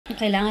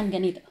Kailangan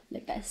ganito,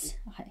 like this.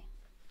 Okay.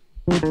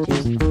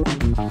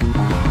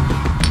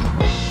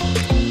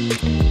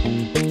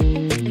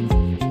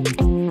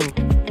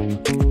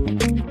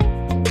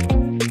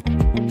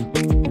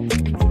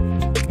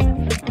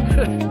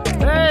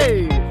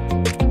 Hey!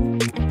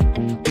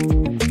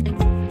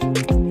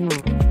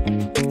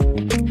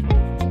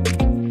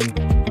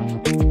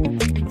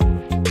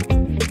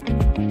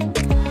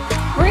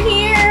 We're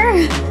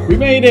here! We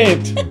made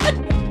it!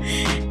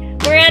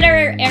 We're at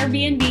our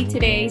Airbnb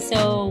today,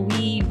 so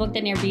we booked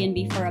an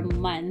Airbnb for a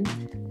month.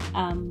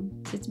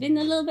 So it's been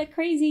a little bit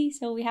crazy,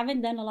 so we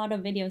haven't done a lot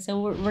of videos. So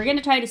we're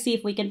gonna try to see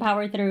if we can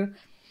power through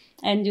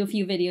and do a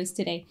few videos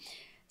today.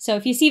 So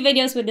if you see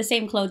videos with the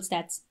same clothes,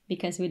 that's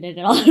because we did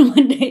it all in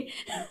one day.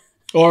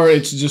 Or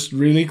it's just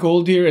really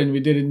cold here and we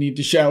didn't need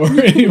to shower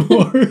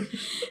anymore.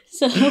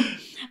 So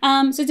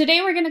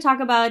today we're going to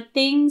talk about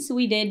things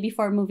we did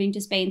before moving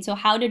to Spain. So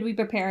how did we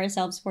prepare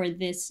ourselves for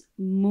this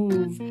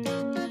move?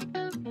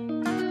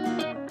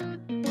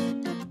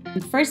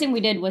 The first thing we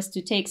did was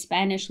to take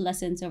Spanish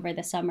lessons over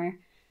the summer.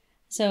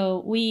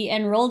 So we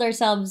enrolled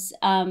ourselves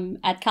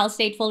at Cal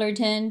State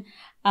Fullerton.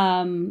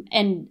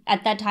 And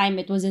at that time,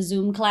 it was a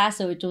Zoom class,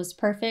 so it was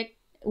perfect.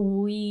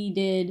 We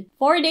did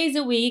 4 days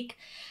a week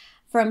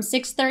from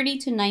 6:30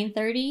 to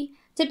 9:30.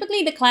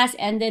 Typically, the class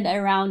ended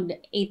around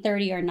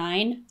 8:30 or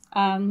 9.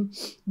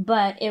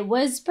 But it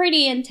was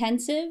pretty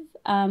intensive.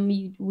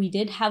 We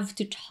did have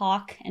to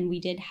talk and we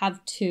did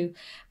have to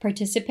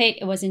participate.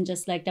 It wasn't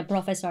just like the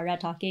professora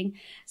talking.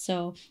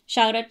 So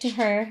shout out to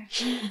her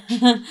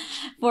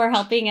for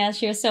helping us.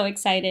 She was so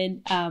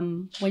excited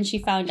when she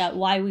found out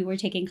why we were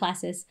taking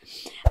classes.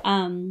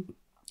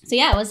 So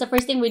yeah, it was the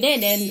first thing we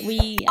did, and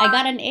I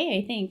got an A,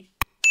 I think.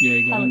 Yeah,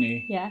 you got an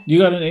A. Yeah. You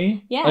got an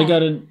A? Yeah. I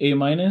got an A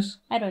minus.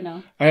 I don't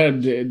know.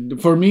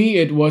 For me,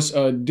 it was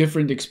a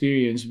different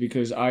experience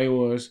because I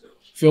was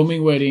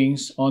filming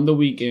weddings on the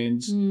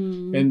weekends,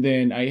 and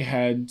then I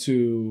had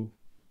to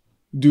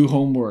do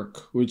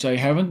homework, which I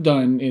haven't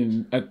done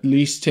in at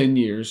least 10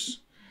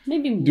 years.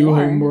 Maybe more. Do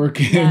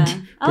homework and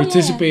Yeah.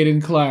 participate in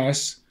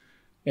class,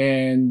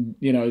 and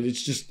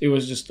it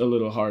was just a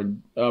little hard.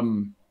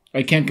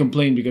 I can't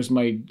complain because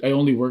I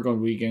only work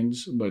on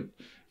weekends, but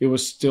it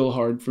was still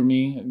hard for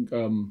me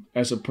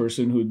as a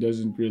person who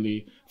doesn't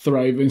really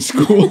thrive in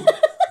school.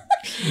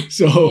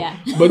 So, Yeah.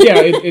 But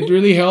yeah, it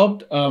really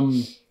helped.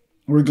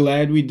 We're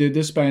glad we did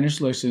the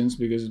Spanish lessons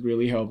because it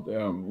really helped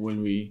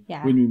when we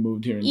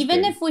moved here in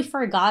Even Spain. if we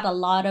forgot a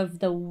lot of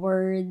the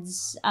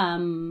words,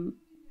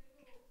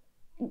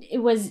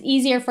 it was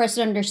easier for us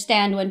to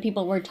understand when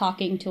people were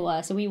talking to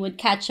us. We would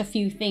catch a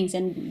few things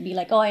and be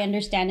like, oh, I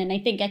understand. And I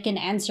think I can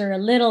answer a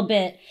little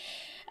bit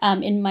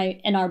in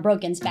our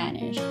broken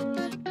Spanish.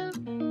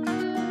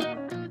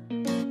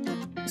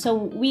 So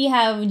we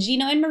have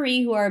Gino and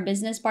Marie, who are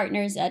business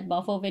partners at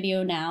Boffo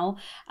Video now.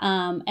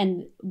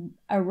 And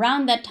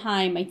around that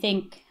time, I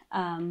think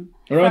around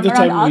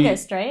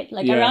August, right?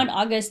 Like around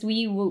August,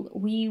 we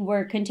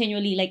were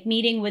continually like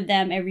meeting with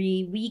them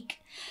every week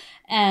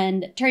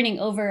and turning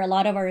over a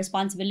lot of our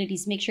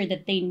responsibilities, make sure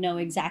that they know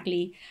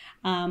exactly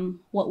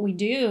what we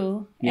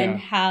do and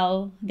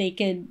how they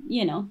could,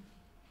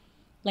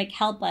 like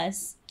help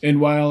us. And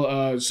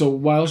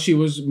while she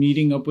was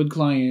meeting up with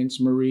clients,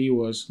 Marie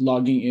was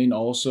logging in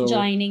also,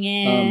 joining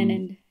in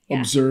and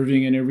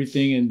observing and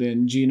everything. And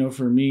then Gino,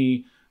 for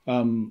me,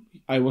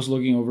 I was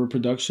looking over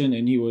production,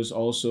 and he was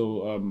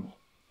also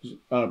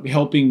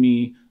helping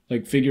me,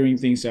 like figuring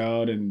things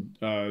out and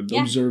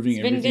observing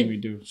everything we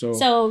do.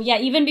 So yeah,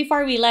 even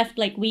before we left,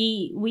 like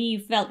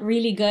we felt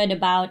really good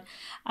about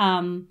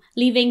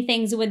leaving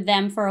things with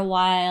them for a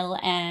while,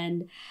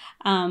 and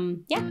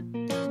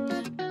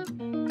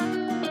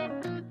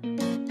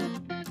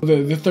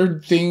The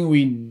third thing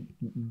we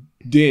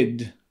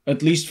did,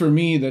 at least for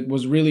me, that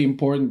was really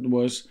important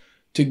was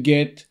to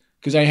get,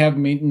 because I have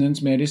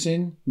maintenance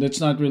medicine.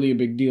 That's not really a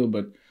big deal,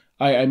 but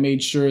I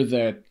made sure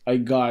that I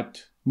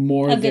got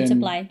more than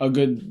supply. a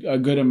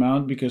good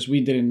amount, because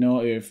we didn't know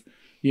if,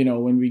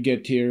 when we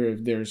get here,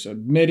 if there's a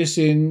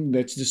medicine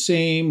that's the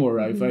same, or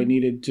if I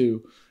needed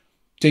to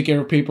take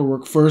care of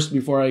paperwork first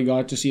before I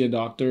got to see a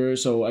doctor.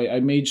 So I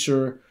made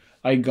sure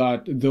I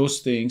got those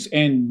things,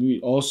 and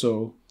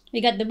we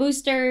got the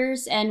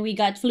boosters and we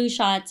got flu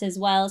shots as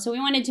well. So we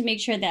wanted to make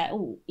sure that,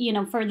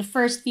 for the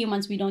first few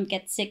months, we don't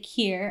get sick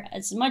here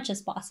as much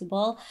as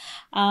possible.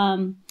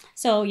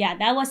 So yeah,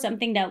 that was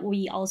something that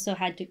we also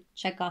had to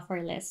check off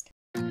our list.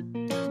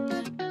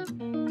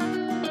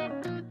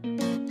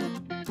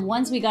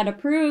 Once we got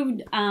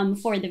approved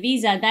for the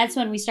visa, that's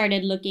when we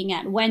started looking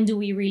at when do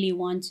we really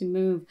want to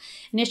move.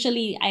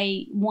 Initially,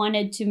 I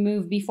wanted to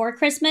move before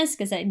Christmas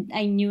because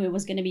I knew it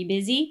was going to be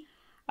busy.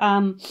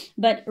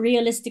 But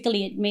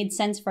realistically, it made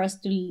sense for us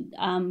to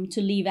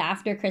leave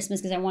after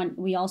Christmas because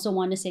we also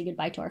want to say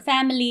goodbye to our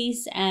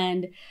families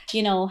and,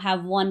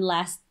 have one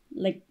last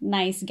like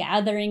nice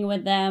gathering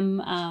with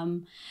them.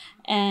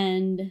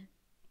 And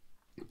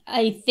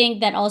I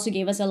think that also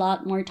gave us a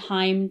lot more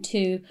time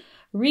to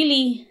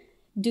really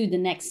do the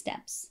next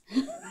steps.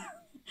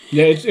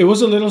 Yeah, it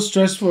was a little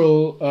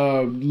stressful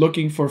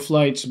looking for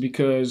flights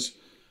because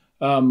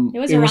It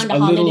was it was around the a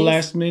little holidays.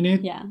 last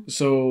minute. Yeah.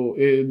 So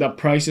the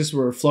prices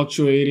were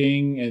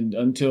fluctuating, and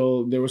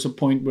until there was a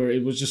point where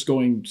it was just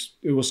going,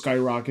 it was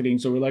skyrocketing.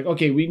 So we're like,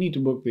 okay, we need to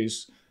book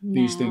these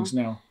Now. things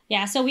now.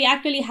 Yeah, so we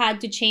actually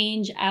had to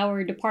change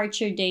our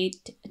departure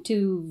date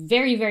to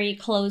very, very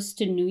close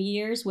to New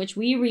Year's, which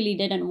we really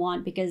didn't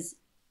want because,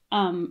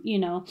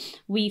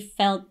 we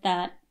felt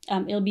that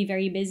it'll be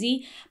very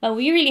busy, but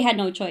we really had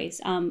no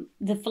choice.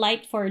 The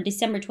flight for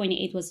December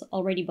 28th was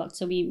already booked,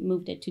 so we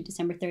moved it to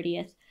December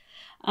 30th.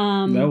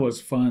 That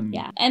was fun.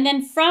 Yeah. And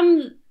then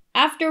from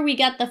after we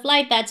got the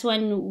flight, that's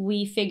when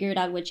we figured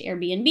out which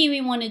Airbnb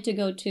we wanted to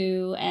go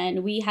to.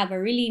 And we have a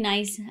really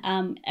nice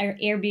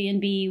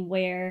Airbnb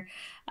where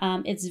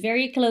it's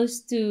very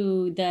close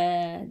to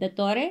the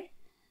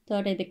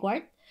Torre de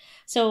Quart.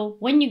 So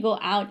when you go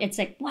out, it's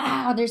like,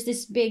 wow, there's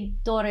this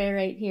big torre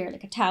right here,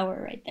 like a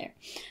tower right there.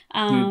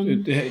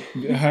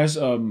 It has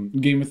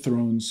Game of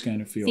Thrones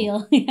kind of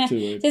feel Yeah. to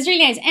it. So it's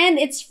really nice, and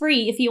it's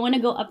free if you want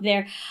to go up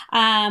there.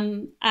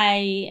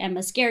 I am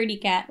a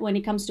scaredy cat when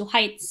it comes to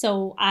heights,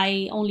 so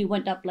I only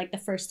went up like the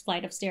first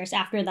flight of stairs.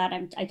 After that,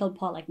 I told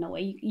Paul like, no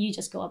way, you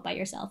just go up by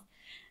yourself.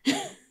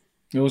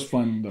 It was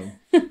fun though.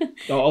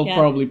 I'll Yeah.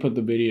 probably put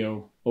the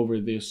video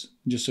over this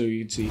just so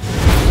you can see.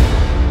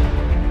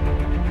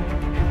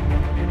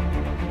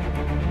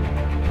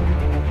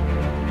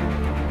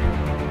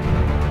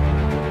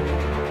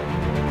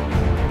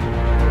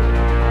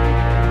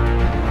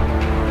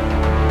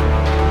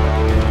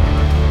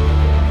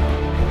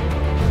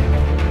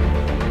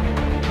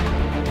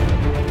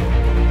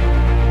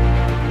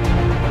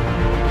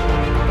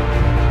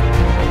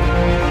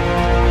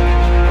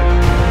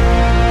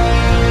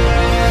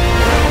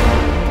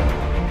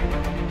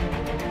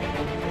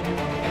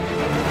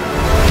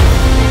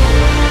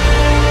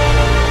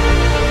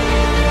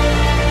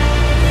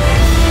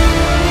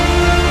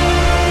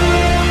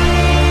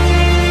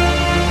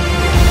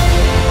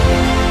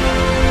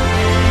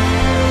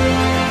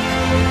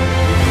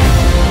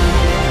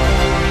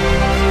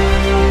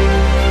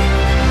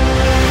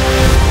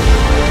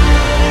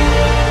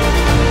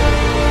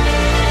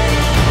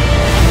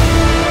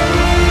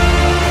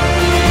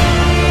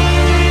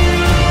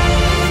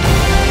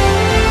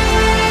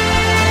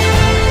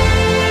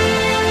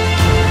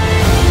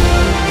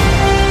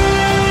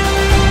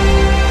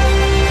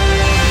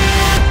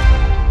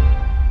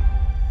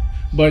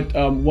 But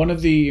one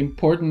of the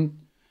important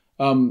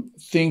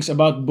things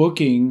about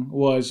booking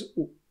was,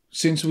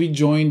 since we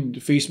joined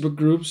Facebook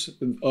groups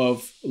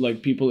of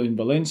like people in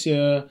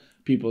Valencia,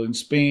 people in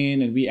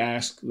Spain, and we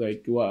asked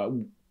like,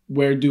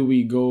 where do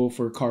we go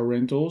for car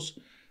rentals?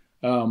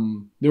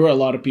 There were a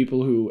lot of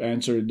people who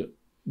answered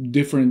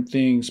different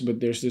things, but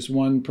there's this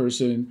one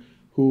person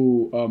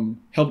who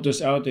helped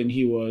us out, and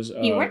he was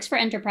He works for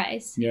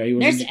Enterprise. yeah, he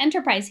was There's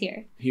Enterprise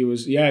here.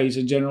 he's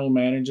a general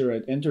manager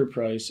at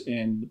Enterprise,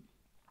 and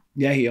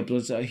yeah, he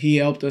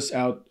helped us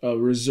out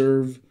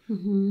reserve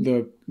Mm-hmm.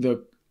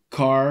 the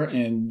car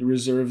and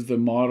reserve the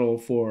model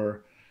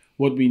for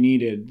what we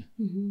needed.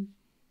 Mm-hmm.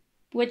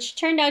 Which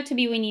turned out to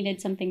be we needed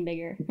something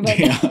bigger. But,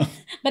 Yeah.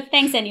 but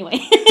thanks anyway.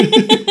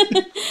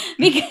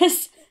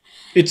 Because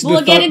It's the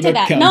we'll get thought into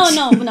that. counts.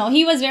 No.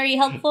 He was very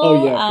helpful.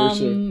 Oh, yeah, for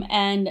sure.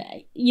 And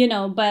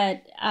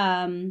but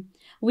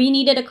we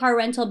needed a car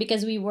rental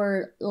because we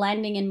were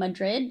landing in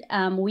Madrid.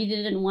 We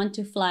didn't want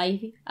to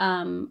fly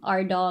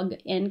our dog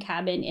in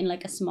cabin in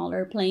like a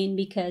smaller plane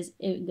because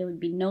there would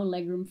be no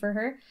legroom for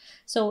her.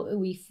 So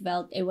we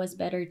felt it was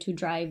better to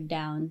drive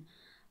down,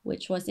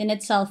 which was in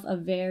itself a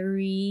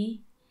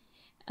very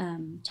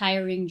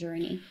tiring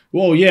journey.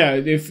 Well, yeah,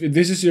 if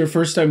this is your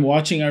first time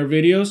watching our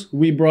videos,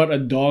 we brought a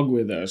dog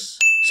with us.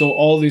 So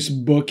all this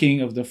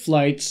booking of the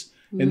flights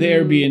and the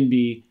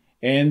Airbnb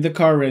and the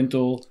car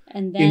rental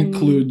And then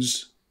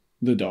includes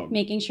the dog.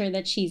 making sure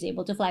that she's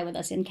able to fly with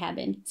us in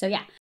cabin. So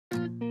yeah.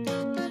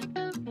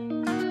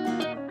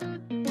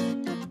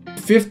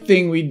 Fifth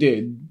thing we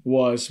did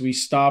was we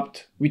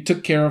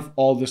took care of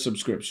all the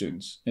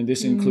subscriptions. And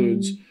this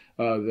includes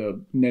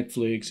the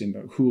Netflix and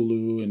the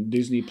Hulu and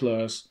Disney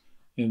Plus.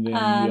 And then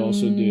we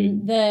also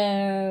did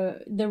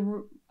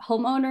the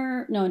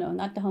homeowner, no,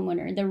 not the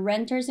homeowner, the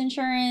renter's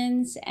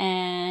insurance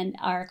and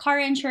our car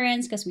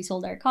insurance because we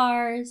sold our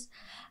cars.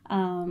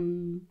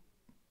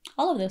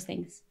 All of those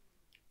things.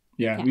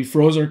 Yeah, we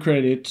froze our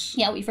credits.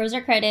 Yeah, we froze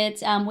our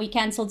credits. We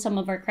canceled some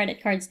of our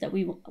credit cards that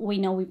we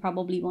know we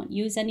probably won't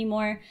use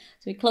anymore.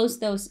 So we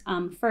closed those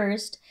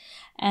first,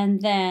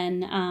 and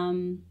then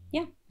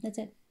yeah, that's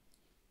it.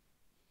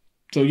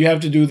 So you have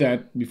to do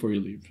that before you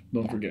leave.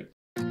 Don't forget.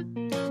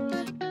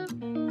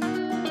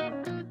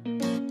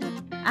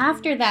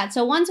 After that,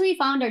 so once we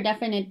found our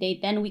definite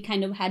date, then we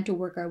kind of had to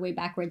work our way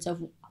backwards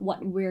of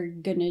what we're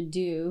gonna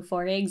do.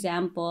 For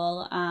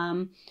example,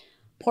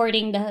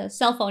 porting the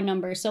cell phone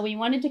numbers. So we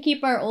wanted to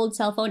keep our old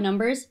cell phone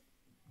numbers,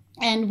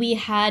 and we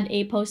had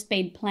a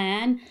postpaid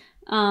plan.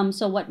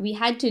 So what we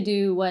had to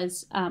do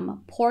was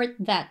port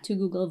that to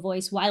Google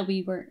Voice while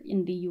we were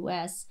in the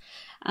US.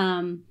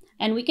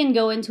 And we can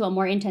go into a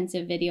more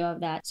intensive video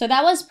of that. So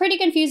that was pretty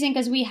confusing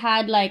because we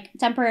had like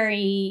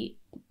temporary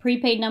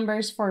prepaid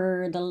numbers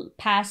for the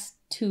past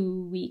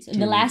 2 weeks,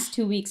 the last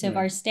 2 weeks of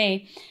our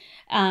stay.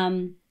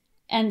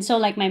 And so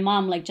like my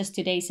mom, like just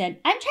today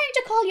said, I'm trying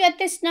to call you at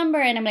this number.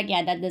 And I'm like,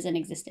 yeah, that doesn't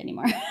exist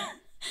anymore.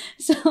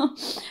 So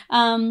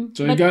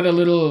it got a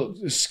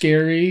little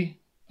scary.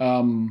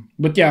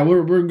 But yeah,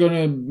 we're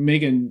gonna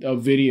make a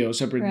video,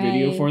 separate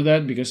video for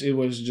that, because it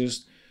was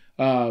just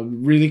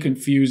really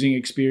confusing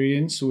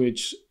experience,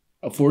 which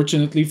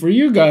fortunately for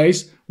you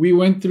guys, we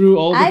went through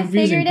all the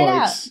confusing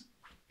parts.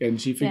 And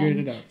she figured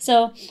it out.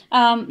 So,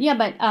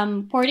 but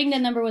porting the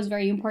number was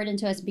very important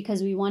to us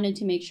because we wanted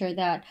to make sure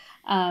that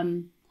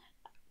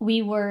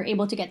we were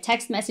able to get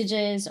text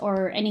messages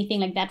or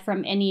anything like that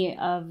from any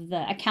of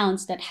the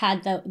accounts that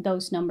had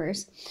those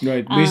numbers.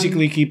 Right.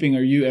 Basically keeping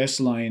our US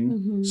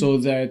line so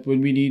that when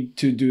we need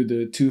to do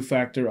the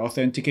two-factor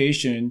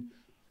authentication,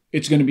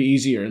 it's going to be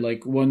easier.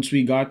 Like once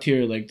we got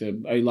here, like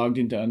I logged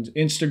into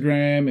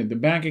Instagram and the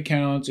bank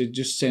accounts, it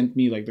just sent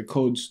me like the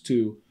codes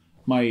to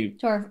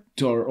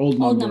our old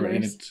number,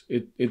 and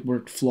it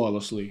worked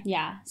flawlessly.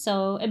 Yeah.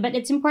 So, but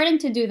it's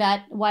important to do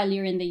that while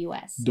you're in the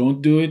US. Don't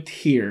do it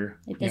here.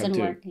 It doesn't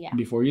work. Yeah.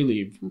 Before you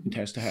leave, it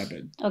has to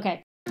happen.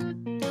 Okay.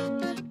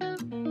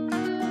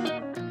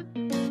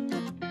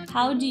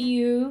 How do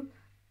you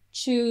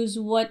choose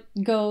what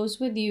goes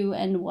with you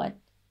and what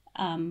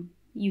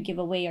you give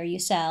away or you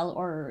sell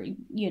or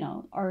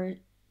or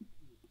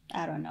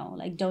I don't know,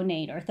 like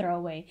donate or throw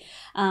away,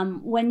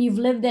 when you've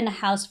lived in a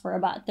house for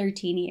about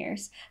 13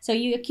 years. So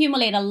you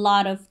accumulate a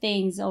lot of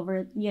things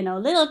over,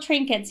 little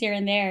trinkets here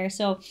and there.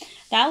 So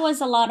that was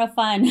a lot of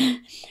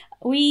fun.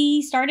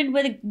 We started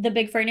with the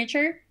big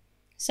furniture.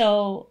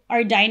 So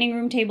our dining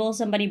room table,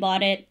 somebody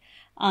bought it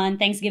on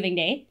Thanksgiving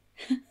Day.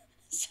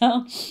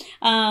 So,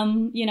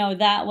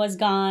 that was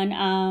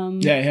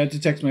gone. Yeah, I had to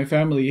text my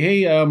family,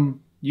 hey,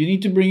 you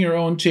need to bring your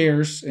own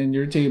chairs and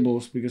your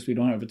tables because we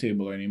don't have a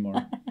table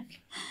anymore.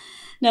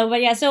 No,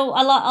 but yeah, so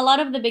a lot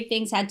of the big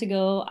things had to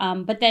go.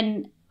 But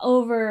then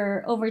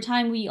over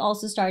time, we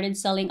also started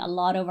selling a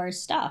lot of our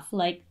stuff,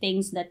 like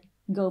things that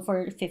go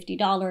for $50,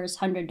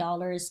 $100,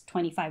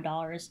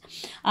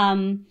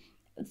 $25,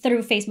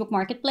 through Facebook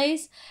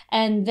Marketplace.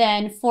 And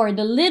then for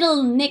the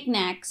little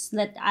knickknacks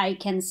that I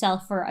can sell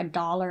for $1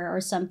 or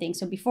something.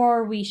 So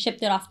before we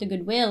shipped it off to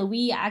Goodwill,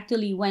 we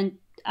actually we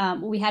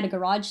had a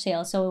garage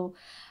sale. So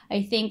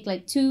I think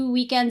like 2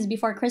 weekends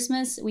before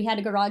Christmas, we had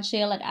a garage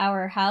sale at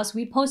our house.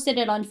 We posted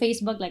it on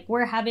Facebook, like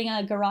we're having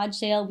a garage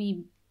sale.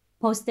 We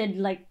posted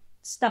like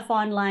stuff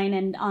online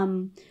and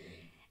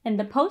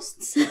the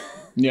posts.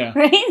 Yeah.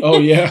 Right? Oh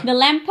yeah. The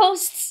lamp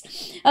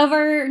posts of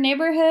our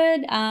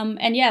neighborhood.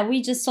 And yeah,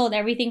 we just sold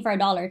everything for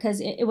 $1 because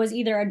it was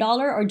either $1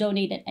 or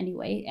donate it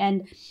anyway.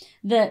 And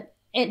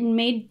it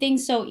made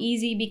things so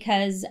easy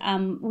because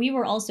we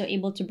were also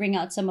able to bring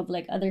out some of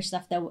like other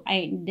stuff that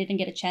I didn't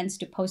get a chance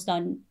to post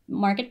on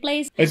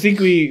Marketplace. I think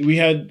we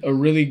had a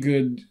really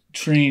good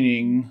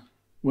training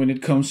when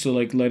it comes to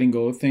like letting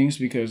go of things,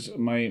 because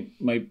my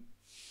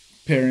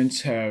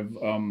parents have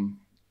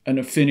an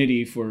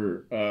affinity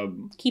for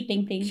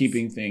keeping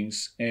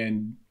things,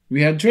 and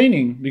we had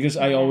training because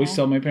I always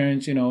tell my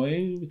parents,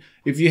 hey,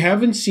 if you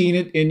haven't seen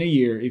it in a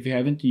year, if you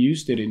haven't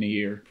used it in a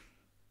year,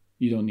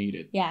 you don't need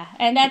it. Yeah.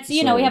 And that's,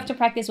 we have to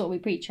practice what we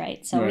preach,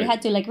 right? So we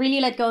had to like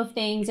really let go of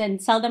things and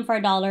sell them for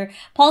 $1.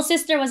 Paul's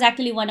sister was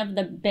actually one of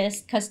the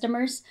best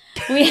customers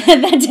we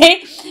had that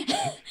day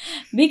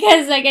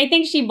because like, I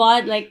think she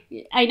bought like,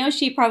 I know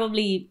she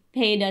probably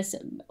paid us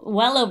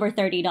well over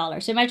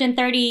 $30. So imagine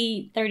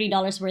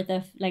 $30 worth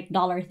of like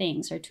 $1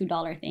 things or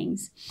 $2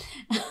 things.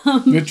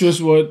 Which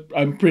was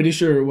I'm pretty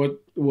sure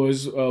what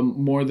was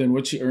more than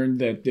what she earned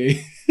that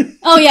day.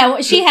 Oh yeah,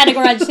 she had a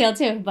garage sale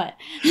too, but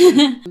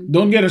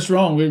don't get us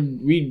wrong,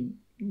 we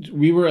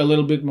were a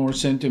little bit more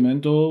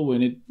sentimental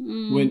when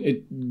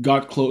it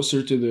got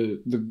closer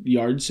to the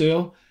yard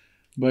sale.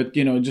 But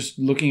just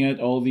looking at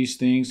all these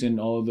things and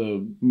all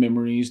the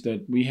memories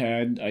that we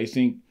had, I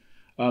think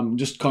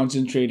just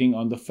concentrating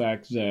on the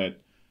fact that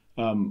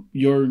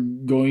you're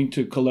going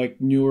to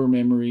collect newer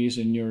memories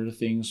and newer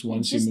things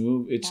once you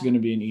move, it's going to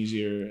be an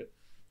easier.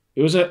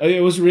 It was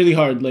really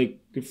hard, like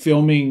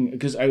filming,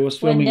 because I was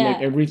filming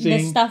like everything.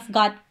 The stuff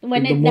got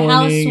the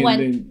house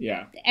went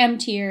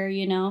emptier,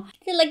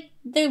 like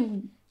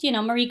the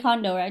Marie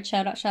Kondo, right?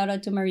 Shout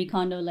out to Marie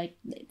Kondo. Like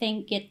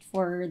thank it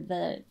for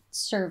the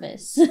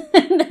service,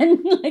 and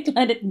then like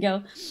let it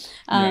go.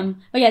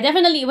 But yeah,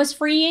 definitely it was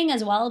freeing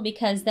as well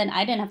because then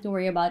I didn't have to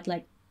worry about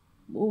like,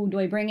 oh, do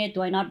I bring it?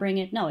 Do I not bring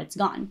it? No, it's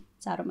gone.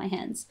 It's out of my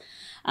hands.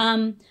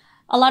 A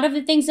lot of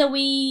the things that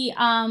we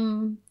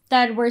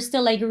that were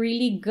still like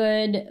really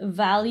good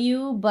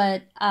value,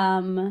 but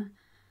I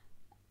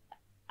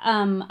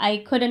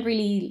couldn't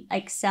really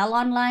like sell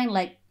online.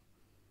 Like,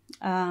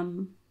 let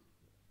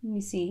me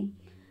see.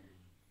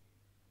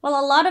 Well,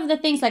 a lot of the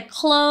things like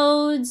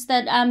clothes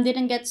that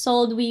didn't get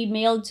sold, we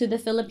mailed to the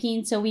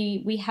Philippines. So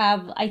we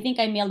have, I think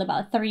I mailed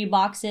about 3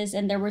 boxes,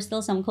 and there were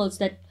still some clothes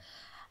that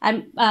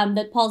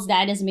that Paul's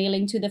dad is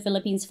mailing to the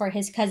Philippines for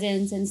his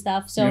cousins and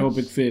stuff. I So hope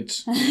it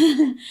fits.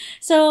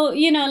 so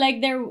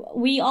like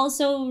we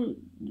also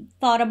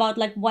thought about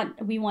like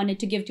what we wanted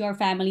to give to our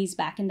families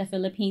back in the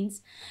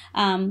Philippines.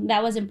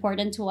 That was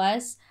important to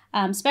us,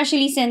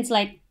 especially since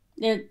like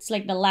it's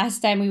like the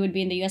last time we would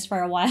be in the US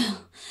for a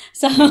while.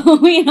 So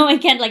I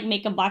can't like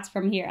make a box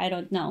from here. I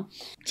don't know.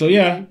 So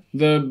yeah,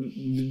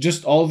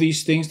 just all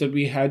these things that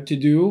we had to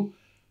do,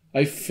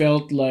 I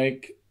felt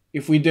like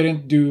if we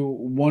didn't do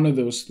one of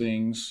those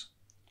things,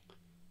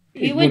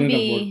 it wouldn't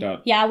have worked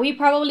out. Yeah, we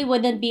probably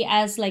wouldn't be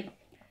as like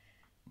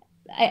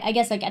I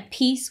guess like at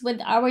peace with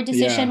our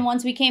decision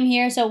once we came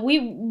here. So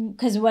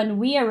because when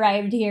we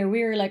arrived here,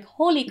 we were like,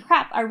 holy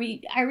crap, are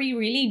we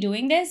really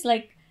doing this?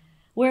 Like,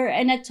 we're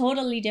in a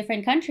totally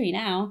different country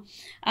now.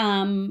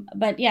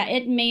 But yeah,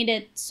 it made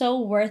it so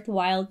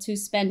worthwhile to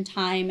spend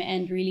time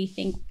and really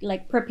think,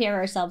 like prepare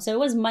ourselves. So it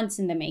was months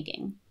in the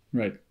making.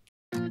 Right.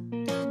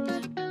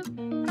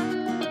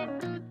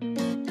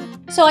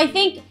 So I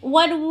think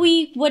what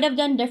we would have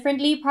done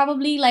differently,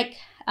 probably like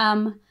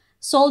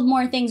sold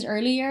more things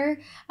earlier,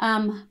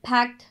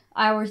 packed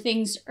our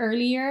things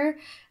earlier.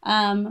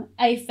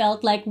 I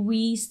felt like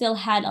we still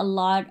had a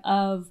lot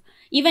of,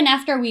 even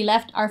after we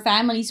left, our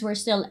families were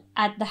still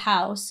at the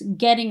house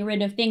getting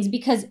rid of things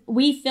because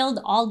we filled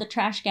all the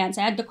trash cans.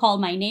 I had to call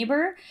my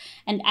neighbor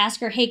and ask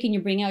her, hey, can you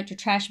bring out your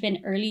trash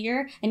bin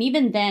earlier? And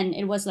even then,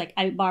 it was like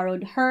I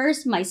borrowed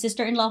hers, my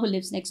sister-in-law who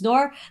lives next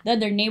door, the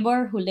other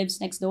neighbor who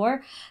lives next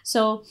door.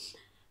 So,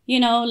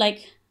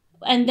 like,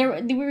 and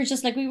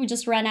we would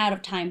just run out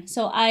of time.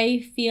 So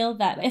I feel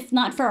that if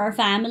not for our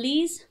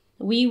families,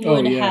 we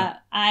would have,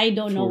 I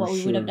don't know what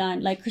we would have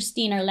done. Like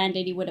Christine, our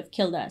landlady, would have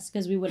killed us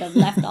because we would have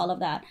left all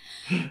of that.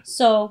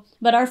 So,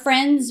 but our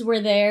friends were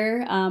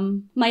there.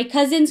 My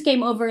cousins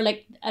came over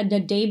like the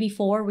day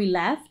before we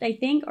left, I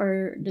think,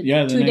 or 2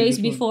 days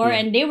before.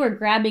 And they were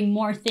grabbing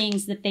more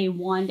things that they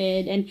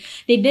wanted. And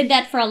they did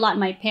that for a lot.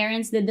 My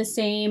parents did the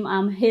same.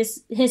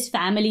 His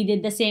family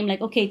did the same.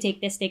 Like, okay, take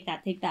this, take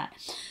that, take that.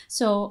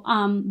 So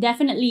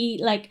definitely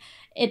like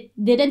it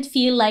didn't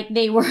feel like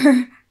they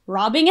were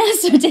robbing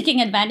us or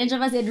taking advantage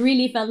of us. It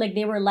really felt like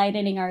they were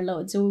lightening our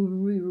load. So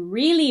we were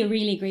really,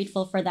 really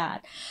grateful for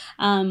that.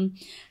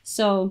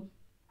 So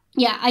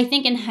yeah, I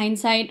think in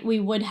hindsight, we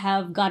would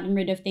have gotten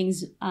rid of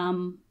things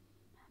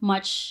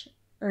much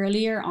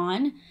earlier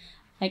on,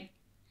 like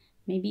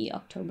maybe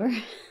October.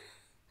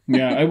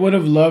 Yeah, I would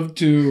have loved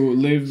to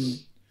live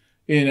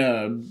in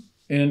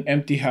an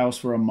empty house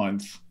for a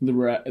month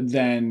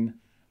than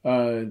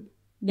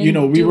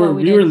we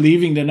were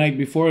leaving the night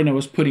before, and I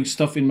was putting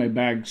stuff in my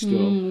bag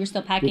still. We were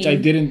still packing, which I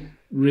didn't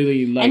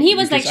really like. And he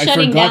was like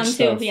shutting down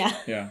stuff. Too. Yeah,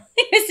 yeah.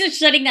 He was just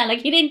shutting down. Like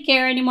he didn't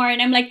care anymore.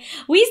 And I'm like,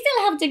 we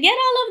still have to get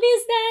all of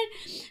this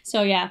done.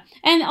 So yeah,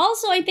 and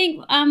also I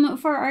think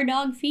for our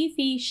dog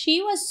Fifi,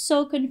 she was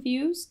so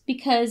confused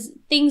because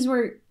things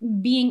were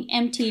being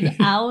emptied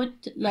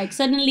out. Like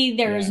suddenly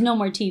there is no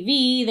more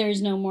TV.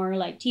 There's no more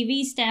like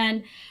TV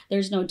stand.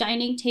 There's no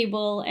dining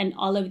table and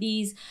all of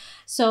these.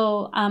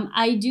 So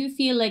I do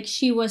feel like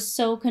she was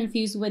so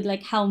confused with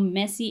like how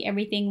messy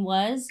everything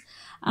was.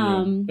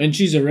 And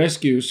she's a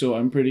rescue, so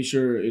I'm pretty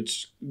sure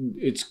it's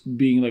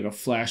being like a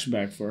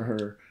flashback for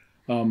her.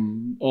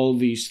 All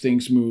these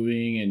things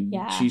moving and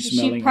she's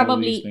smelling all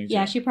these things.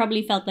 Yeah, she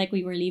probably felt like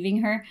we were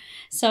leaving her.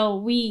 So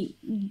we,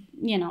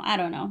 I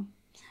don't know.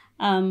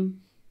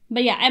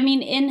 But yeah, I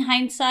mean, in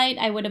hindsight,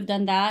 I would have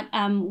done that.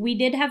 We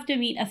did have to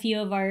meet a few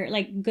of our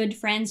like good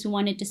friends who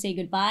wanted to say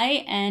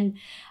goodbye, and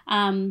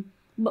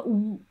but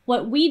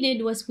what we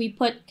did was we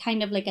put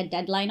kind of like a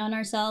deadline on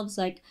ourselves,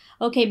 like,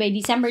 okay, by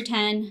December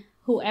 10,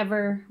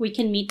 whoever we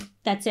can meet,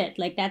 that's it.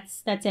 Like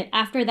that's it.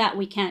 After that,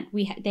 we can't.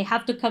 They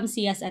have to come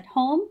see us at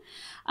home,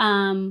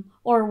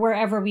 or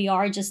wherever we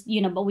are. Just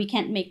but we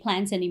can't make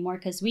plans anymore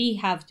because we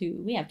have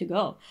to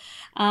go.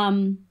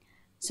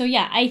 So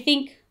yeah, I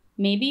think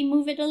maybe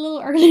move it a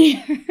little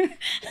earlier.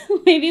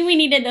 Maybe we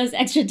needed those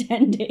extra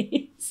 10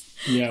 days.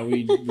 Yeah,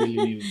 we really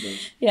needed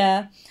those.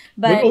 Yeah.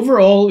 But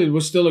overall, it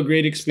was still a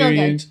great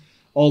experience.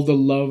 All the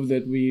love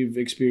that we've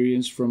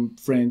experienced from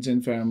friends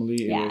and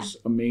family, it was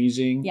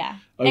amazing. Yeah.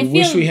 I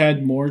wish we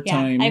had more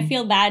time. I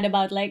feel bad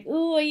about like,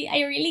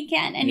 I really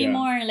can't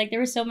anymore. Yeah. Like there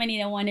were so many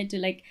that wanted to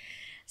like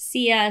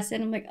see us,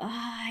 and I'm like,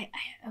 I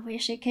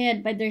wish I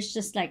could, but there's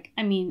just like,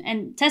 I mean,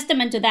 and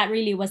testament to that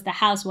really was the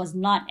house was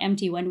not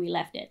empty when we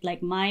left it.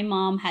 Like my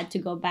mom had to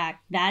go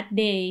back that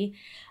day.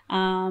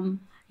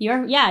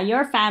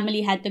 Your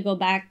family had to go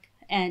back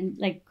and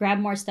like grab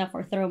more stuff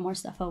or throw more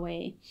stuff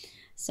away.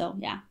 So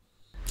yeah.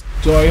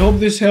 So I hope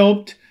this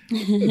helped.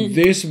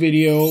 This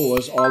video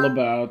was all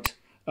about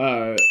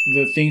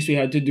the things we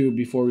had to do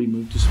before we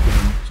moved to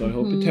Spain. So I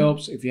hope it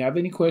helps. If you have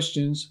any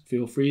questions,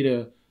 feel free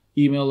to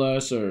email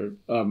us or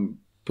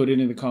put it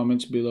in the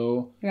comments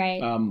below.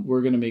 Right.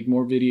 We're going to make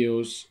more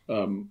videos.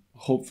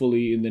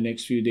 Hopefully in the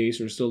next few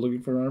days. We're still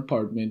looking for an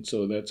apartment,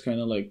 so that's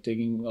kind of like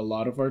taking a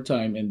lot of our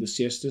time, and the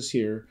siesta's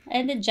here.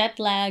 And the jet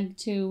lag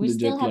too. We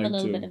still have a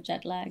little bit of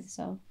jet lag,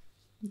 so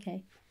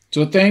okay.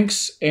 So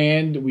thanks,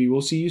 and we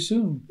will see you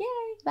soon. Yay!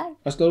 Bye.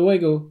 Hasta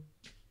luego.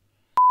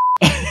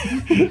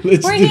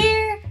 Let's We're do.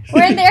 here.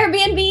 We're at the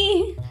Airbnb.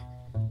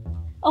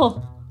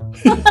 Oh.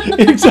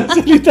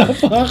 Nagsasalita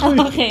pa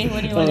ako. Okay,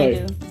 what do you want to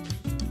Okay.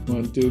 do?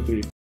 1, 2,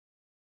 3.